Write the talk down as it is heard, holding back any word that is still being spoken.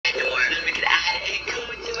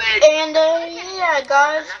And yeah,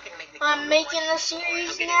 guys, I'm making a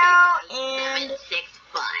series now, and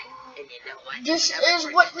this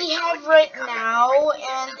is what we have right now,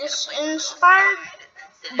 and it's inspired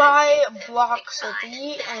by Block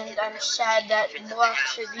City, and I'm sad that Block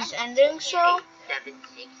City's ending, so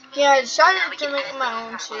yeah, I decided to make my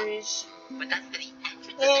own series.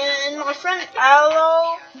 And my friend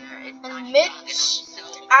Aloe and Mitch,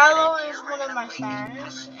 Aloe is one of my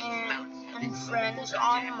fans and friends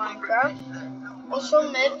on Minecraft,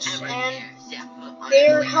 also Mitch, and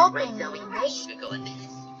they're helping me with this.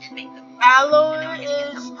 Aloe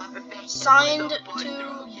is signed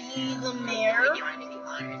to be the mayor,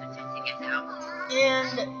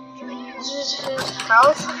 and this is his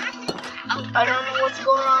house. I don't know what's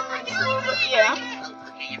going on with the floor, but yeah,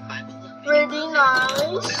 pretty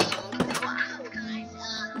nice.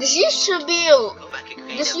 This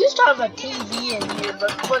used to have a TV in here,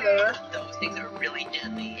 but whatever.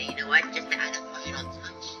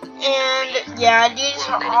 And yeah, these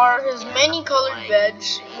are his many colored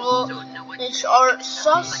beds, which are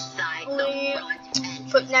sussly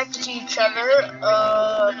put next to each other.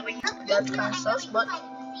 That's kind of sus, but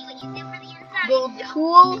gold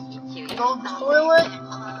pool, gold toilet,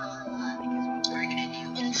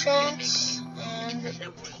 enchants, and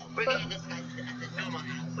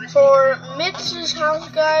for Mitch's house,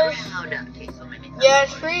 guys, yeah,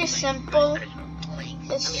 it's pretty simple.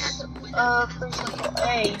 It's pretty simple.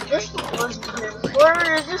 Hey, this wasn't here before.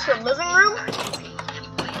 Is this a living room?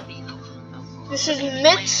 This is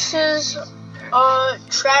Mitch's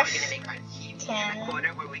trash can.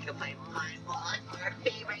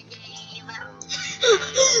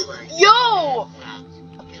 Yo!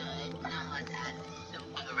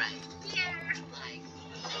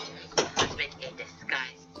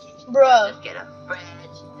 Bruh.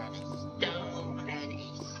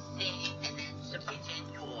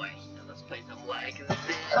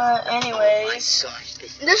 Anyways,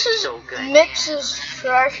 this is Mitch's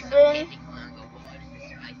trash bin.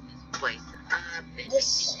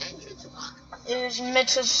 This is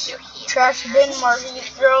Mitch's trash bin where he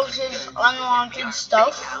throws his unwanted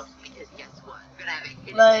stuff.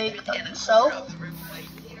 Like so.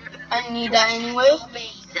 I need that anyway.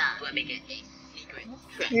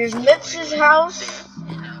 Here's Mitch's house.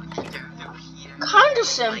 Kinda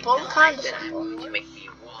simple, kinda simple.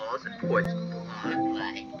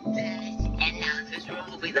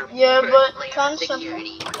 Yeah, but kinda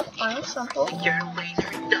simple.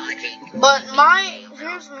 But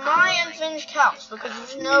here's my unfinished house because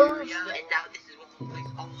there's no roof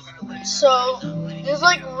yet. So there's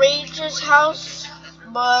like Rage's house,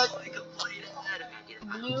 but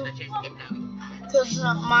blue, because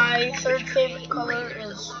my third favorite color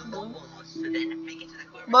is blue.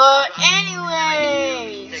 But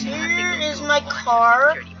anyways, here is my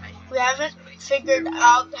car. We haven't figured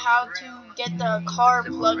out how to get the car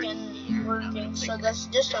plug-in working, so that's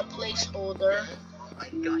just a placeholder.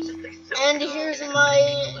 And here's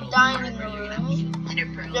my dining room.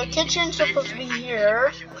 The kitchen's supposed to be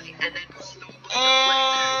here.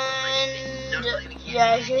 And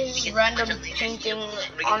yeah, here's random painting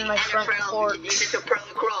on my front porch. This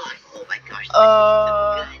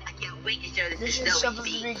is supposed to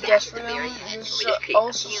be a guest room. This is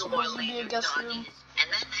also supposed to be a guest room.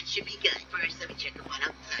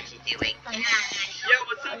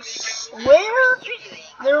 I swear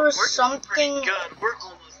there was something.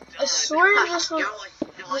 I swear this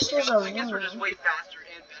was a room.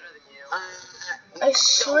 I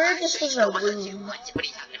swear this was a room.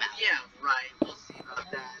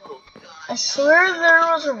 I swear there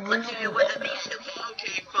was a room there.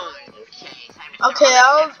 Okay,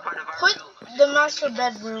 I'll put the master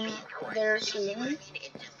bedroom there soon.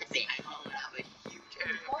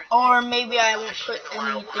 Or maybe I won't put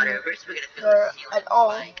anything there at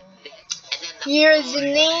all. Here is the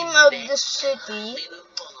name of the city,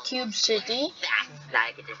 Cube City.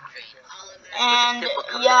 And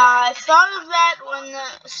yeah, I thought of that when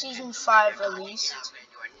season 5 released.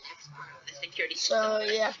 So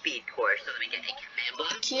yeah,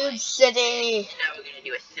 Cube City.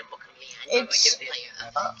 It's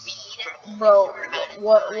bro.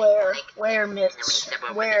 What? Where, Mitch?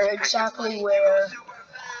 Where exactly? Where?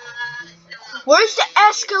 Where's the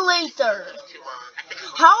escalator?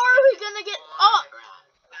 How are we gonna get up?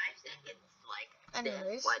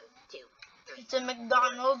 Anyways, the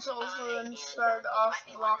McDonald's also inspired off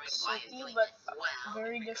Block City, but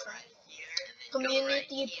very different.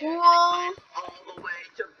 Community pool.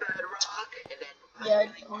 Yeah,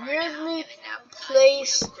 weirdly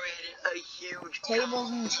placed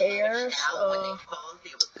tables and chairs.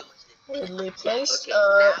 Weirdly placed.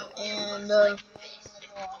 And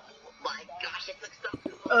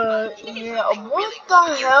Yeah, what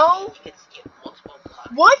the hell?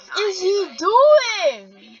 What is he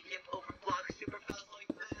doing?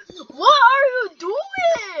 What are you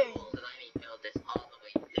doing?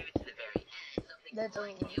 That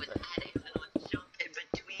doesn't make sense.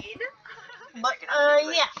 But,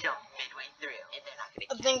 yeah.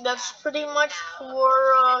 I think that's pretty much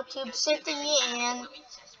for, Tube City, and,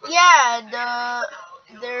 yeah,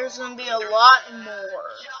 there's gonna be a lot more.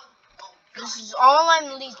 This is all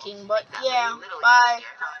I'm leaking, but yeah, bye.